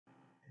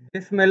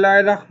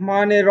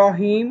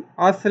Bismillahirrahmanirrahim.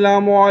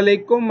 Assalamu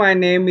alaikum. My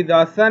name is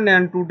Hassan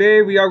and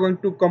today we are going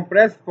to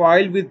compress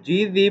file with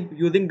Gzip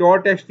using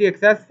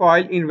 .htaccess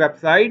file in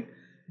website.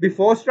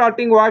 Before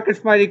starting work,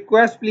 it's my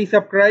request, please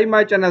subscribe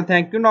my channel.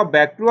 Thank you. Now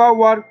back to our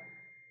work.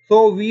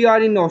 So we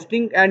are in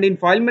hosting and in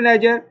file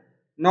manager.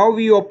 Now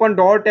we open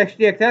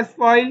 .htaccess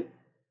file.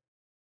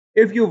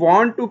 If you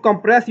want to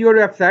compress your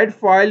website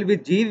file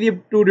with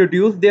Gzip to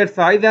reduce their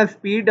size and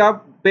speed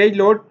up page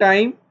load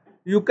time,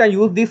 you can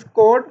use this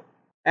code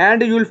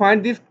and you will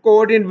find this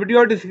code in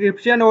video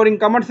description or in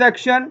comment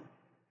section.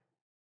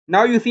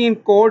 Now you see in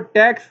code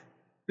text,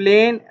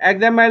 plain,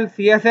 XML,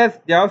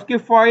 CSS,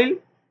 JavaScript file.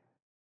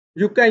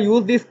 You can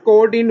use this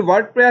code in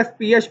WordPress,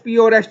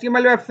 PHP or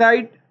HTML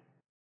website.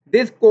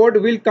 This code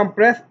will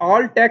compress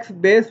all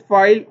text-based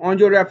file on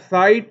your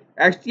website,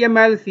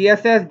 HTML,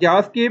 CSS,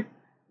 JavaScript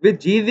with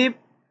Gzip.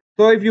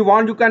 So if you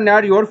want, you can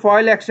add your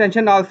file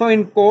extension also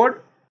in code.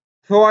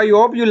 So I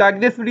hope you like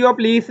this video.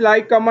 Please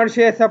like, comment,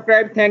 share,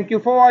 subscribe. Thank you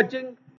for watching.